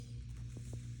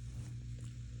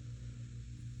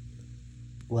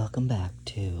Welcome back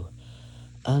to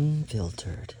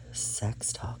Unfiltered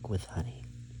Sex Talk with Hunny.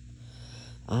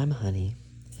 I'm Hunny,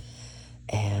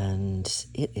 and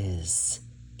it is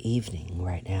evening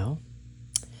right now.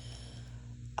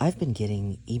 I've been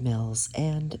getting emails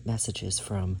and messages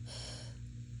from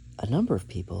a number of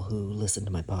people who listen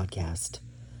to my podcast,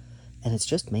 and it's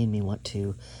just made me want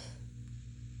to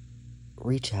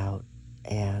reach out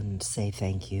and say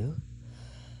thank you,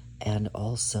 and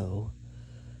also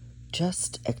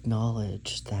just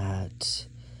acknowledge that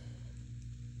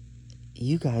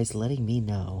you guys letting me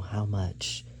know how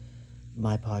much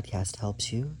my podcast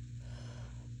helps you,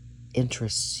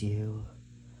 interests you,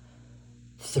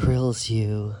 thrills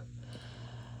you,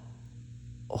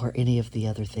 or any of the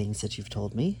other things that you've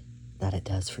told me that it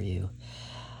does for you.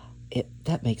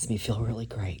 That makes me feel really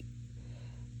great.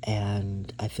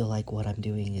 And I feel like what I'm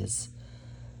doing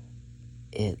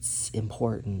it's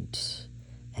important,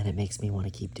 and it makes me want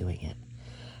to keep doing it.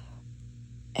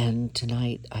 And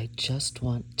tonight, I just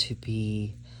want to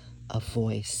be a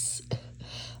voice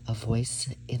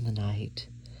in the night,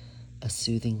 a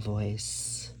soothing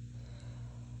voice,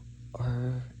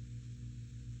 or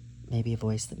maybe a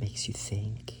voice that makes you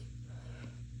think,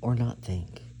 or not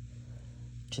think.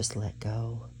 Just let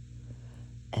go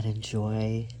and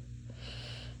enjoy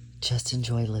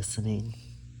listening.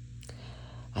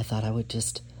 I thought I would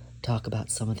just talk about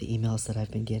some of the emails that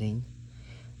I've been getting.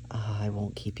 I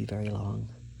won't keep you very long,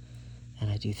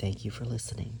 and I do thank you for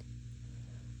listening.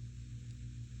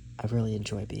 I really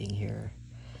enjoy being here,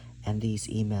 and these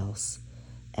emails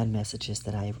and messages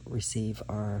that I receive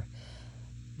are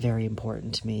very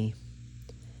important to me,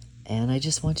 and I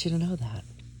just want you to know that.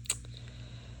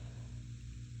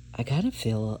 I kind of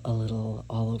feel a little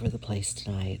all over the place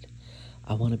tonight.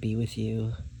 I want to be with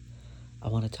you. I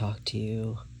want to talk to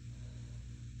you.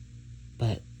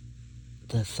 But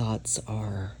the thoughts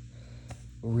are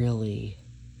really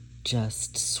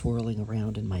just swirling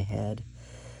around in my head.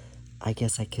 I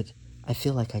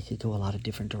feel like I could go a lot of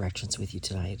different directions with you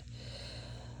tonight.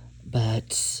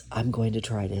 But I'm going to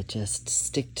try to just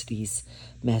stick to these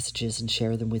messages and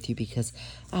share them with you because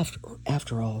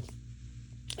after all,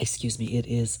 it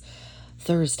is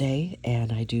Thursday,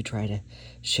 and I do try to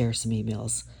share some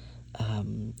emails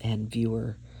and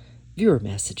viewer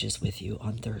messages with you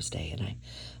on Thursday, and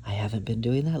I haven't been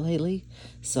doing that lately,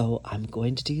 so I'm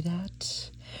going to do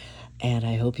that, and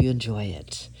I hope you enjoy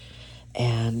it.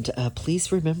 And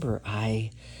please remember, I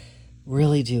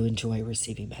really do enjoy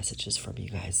receiving messages from you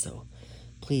guys, so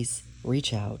please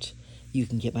reach out. You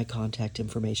can get my contact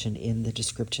information in the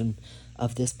description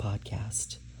of this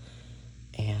podcast.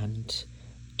 And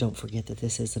don't forget that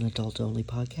this is an adult-only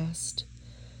podcast.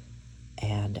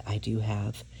 And I do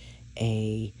have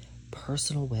a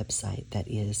personal website that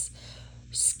is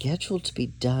scheduled to be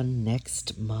done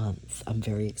next month. I'm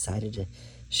very excited to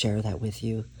share that with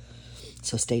you.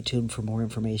 So stay tuned for more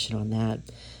information on that.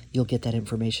 You'll get that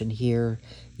information here.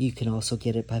 You can also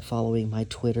get it by following my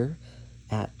Twitter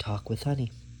at Talk with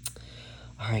Hunny.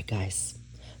 All right, guys.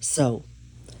 So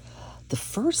the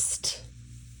first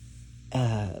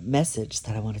message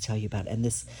that I want to tell you about, and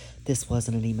this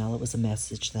wasn't an email, it was a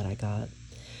message that I got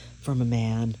from a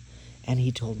man, and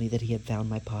he told me that he had found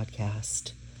my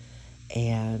podcast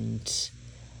and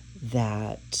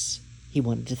that he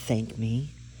wanted to thank me,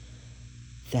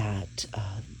 that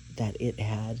it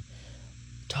had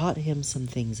taught him some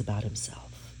things about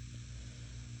himself.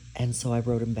 And so I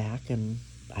wrote him back and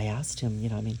I asked him,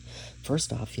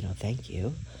 first off, thank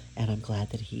you, and I'm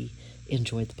glad that he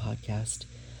enjoyed the podcast.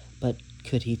 But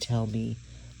could he tell me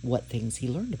what things he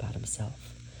learned about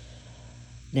himself?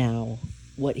 Now,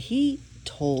 what he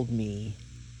told me,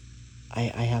 I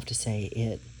have to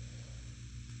say,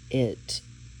 it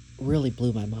really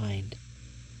blew my mind.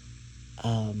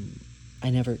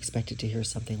 I never expected to hear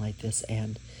something like this,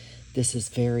 and this is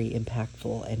very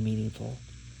impactful and meaningful.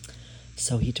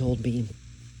 So he told me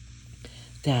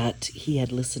that he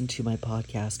had listened to my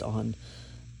podcast on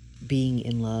being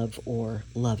in love or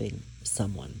loving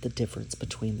someone, the difference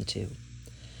between the two.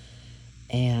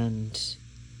 And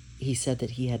he said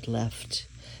that he had left,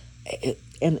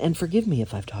 and forgive me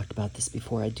if I've talked about this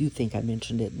before. I do think I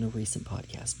mentioned it in a recent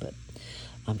podcast, but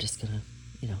I'm just going to,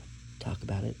 talk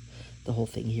about it, the whole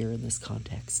thing here in this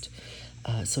context.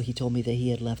 So he told me that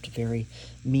he had left a very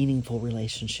meaningful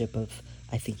relationship of,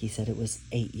 I think he said it was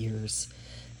 8 years,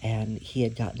 and he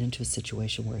had gotten into a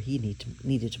situation where he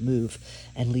needed to move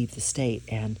and leave the state,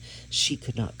 and she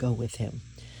could not go with him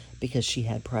because she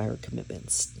had prior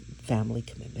commitments, family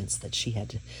commitments that she had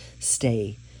to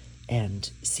stay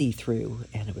and see through,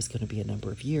 and it was going to be a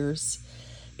number of years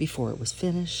before it was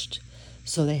finished.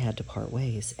 So they had to part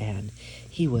ways, and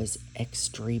he was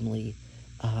extremely,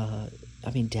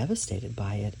 devastated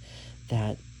by it,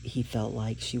 that he felt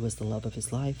like she was the love of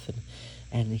his life,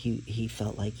 and he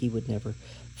felt like he would never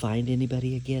find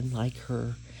anybody again like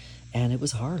her, and it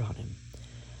was hard on him.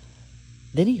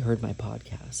 Then he heard my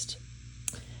podcast,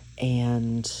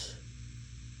 and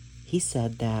he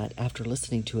said that after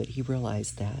listening to it, he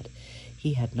realized that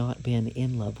he had not been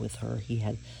in love with her. He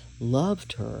had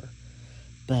loved her,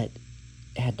 but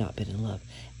had not been in love.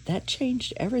 That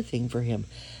changed everything for him,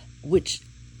 which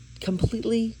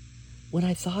completely, when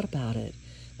I thought about it,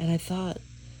 and I thought,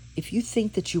 if you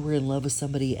think that you were in love with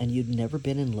somebody and you'd never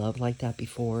been in love like that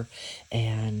before,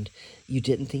 and you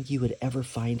didn't think you would ever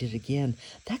find it again,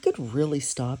 that could really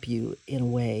stop you in a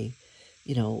way,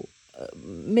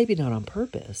 maybe not on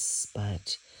purpose,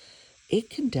 but it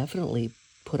can definitely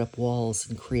put up walls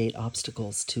and create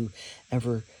obstacles to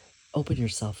ever open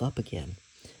yourself up again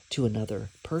to another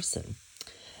person.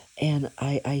 And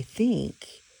I think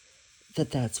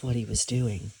that that's what he was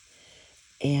doing.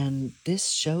 And this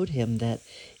showed him that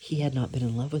he had not been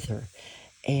in love with her.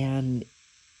 And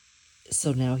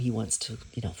so now he wants to,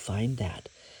 find that.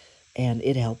 And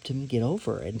it helped him get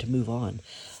over and to move on.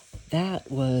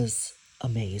 That was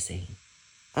amazing.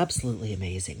 Absolutely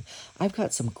amazing. I've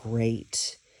got some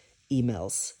great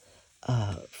emails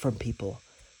from people,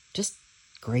 just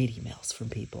great emails from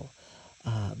people,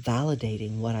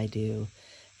 validating what I do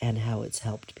and how it's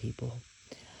helped people.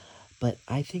 But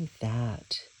I think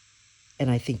that,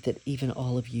 and I think that even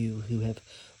all of you who have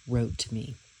wrote to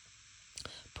me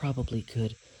probably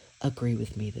could agree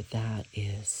with me that that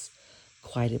is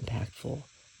quite impactful,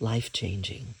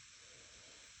 life-changing,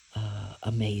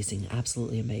 amazing,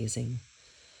 absolutely amazing.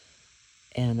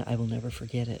 And I will never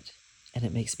forget it. And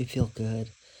it makes me feel good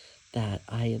that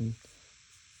I,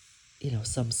 in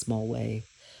some small way,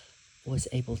 was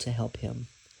able to help him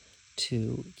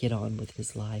to get on with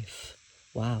his life.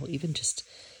 Wow, even just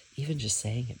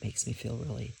saying it makes me feel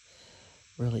really,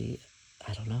 really,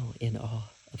 I don't know, in awe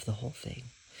of the whole thing.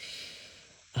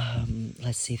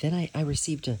 Let's see. Then I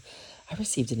received an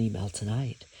email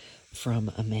tonight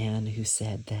from a man who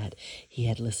said that he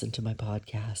had listened to my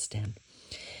podcast, and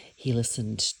he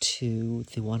listened to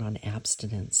the one on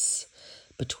abstinence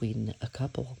between a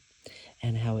couple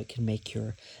and how it can make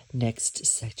your next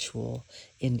sexual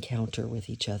encounter with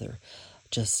each other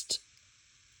just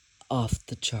off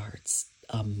the charts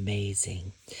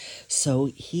amazing. So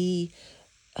he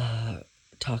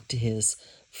talked to his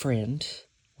friend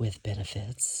with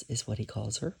benefits, is what he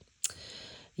calls her.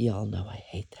 Y'all know I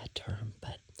hate that term,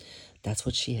 but that's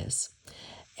what she is.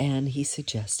 And he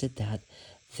suggested that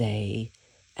they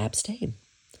abstain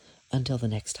until the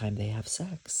next time they have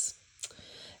sex.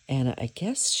 And I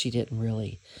guess she didn't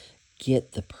really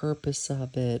get the purpose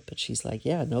of it, but she's like,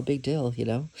 yeah, no big deal,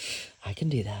 I can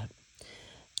do that.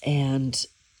 And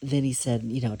then he said,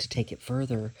 to take it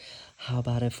further, how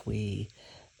about if we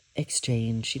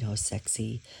exchange,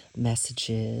 sexy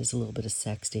messages, a little bit of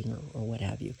sexting or what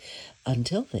have you,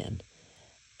 until then.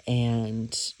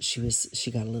 And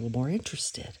she got a little more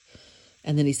interested.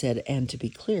 And then he said, and to be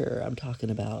clear, I'm talking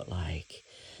about like,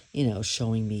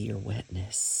 showing me your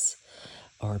wetness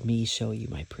or me showing you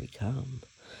my pre-cum.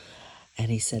 And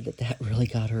he said that really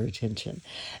got her attention.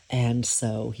 And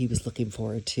so he was looking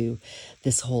forward to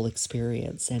this whole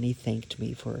experience. And he thanked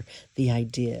me for the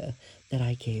idea that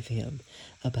I gave him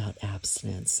about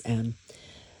abstinence. And,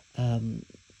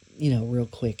 real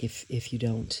quick, if you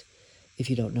don't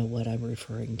know what I'm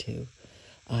referring to,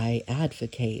 I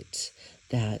advocate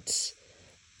that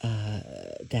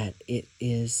that it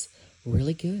is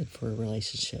really good for a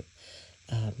relationship.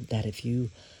 That if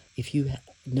you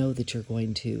know that you're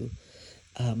going to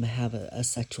have a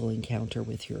sexual encounter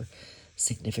with your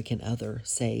significant other,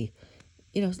 say,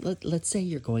 let's say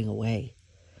you're going away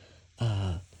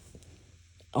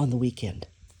on the weekend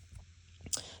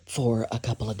for a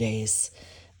couple of days,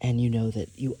 and you know that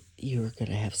you're going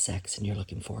to have sex and you're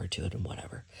looking forward to it and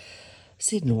whatever.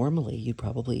 See, normally you'd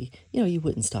probably, you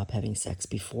wouldn't stop having sex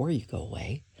before you go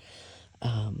away.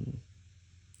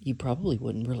 You probably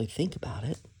wouldn't really think about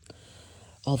it,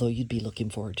 although you'd be looking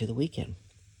forward to the weekend.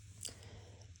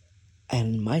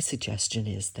 And my suggestion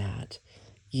is that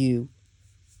you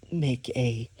make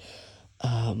a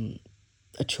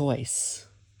choice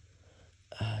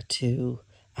to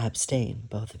abstain,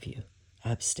 both of you,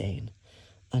 abstain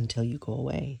until you go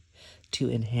away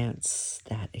to enhance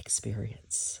that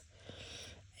experience.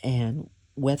 And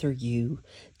whether you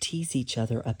tease each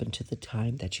other up into the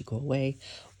time that you go away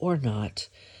or not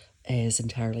is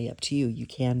entirely up to you. You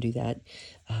can do that.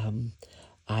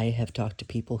 I have talked to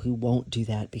people who won't do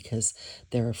that because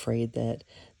they're afraid that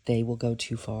they will go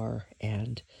too far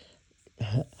and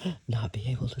not be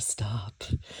able to stop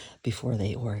before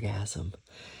they orgasm.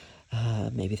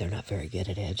 Maybe they're not very good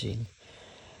at edging.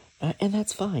 And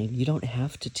that's fine. You don't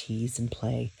have to tease and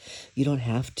play. You don't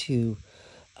have to,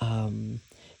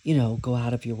 go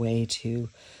out of your way to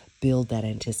build that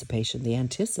anticipation. The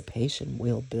anticipation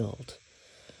will build,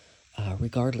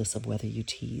 regardless of whether you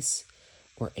tease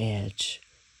or edge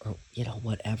or,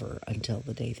 whatever until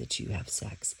the day that you have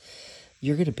sex.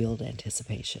 You're going to build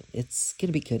anticipation. It's going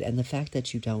to be good. And the fact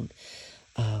that you don't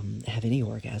have any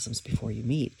orgasms before you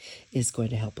meet is going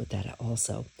to help with that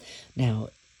also. Now,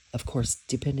 of course,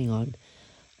 depending on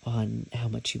how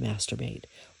much you masturbate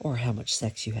or how much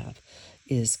sex you have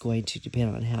is going to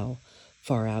depend on how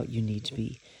far out you need to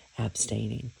be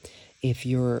abstaining. If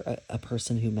you're a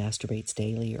person who masturbates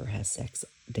daily or has sex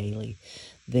daily,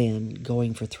 then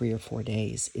going for 3 or 4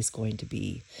 days is going to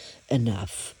be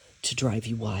enough to drive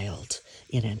you wild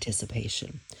in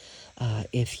anticipation.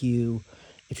 If you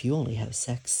only have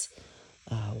sex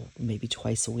maybe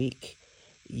twice a week,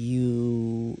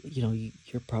 you're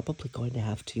probably going to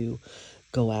have to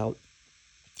go out,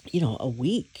 a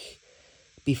week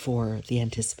before the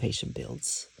anticipation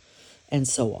builds, and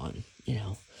so on.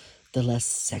 The less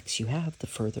sex you have, the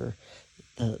further,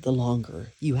 the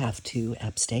longer you have to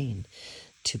abstain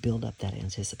to build up that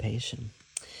anticipation.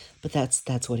 But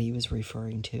that's what he was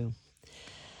referring to.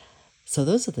 So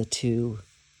those are the two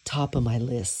top of my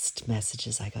list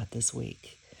messages I got this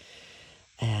week.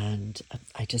 And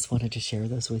I just wanted to share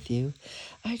those with you.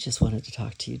 I just wanted to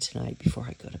talk to you tonight before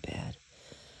I go to bed.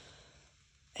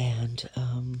 And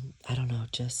I don't know,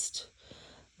 just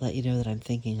let you know that I'm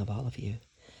thinking of all of you.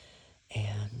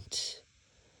 And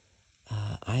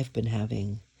I've been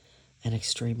having an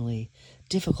extremely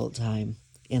difficult time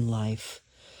in life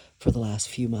for the last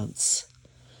few months.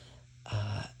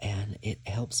 And it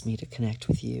helps me to connect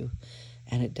with you.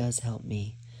 And it does help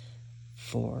me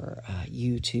for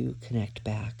you to connect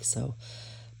back. So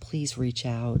please reach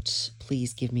out.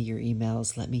 Please give me your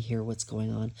emails. Let me hear what's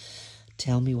going on.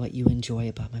 Tell me what you enjoy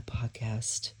about my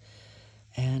podcast.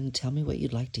 And tell me what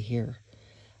you'd like to hear.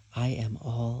 I am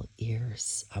all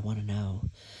ears. I want to know.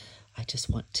 I just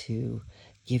want to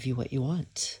give you what you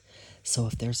want. So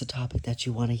if there's a topic that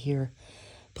you want to hear,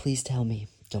 please tell me.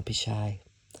 Don't be shy.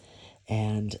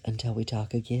 And until we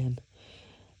talk again,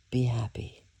 be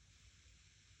happy.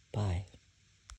 Bye.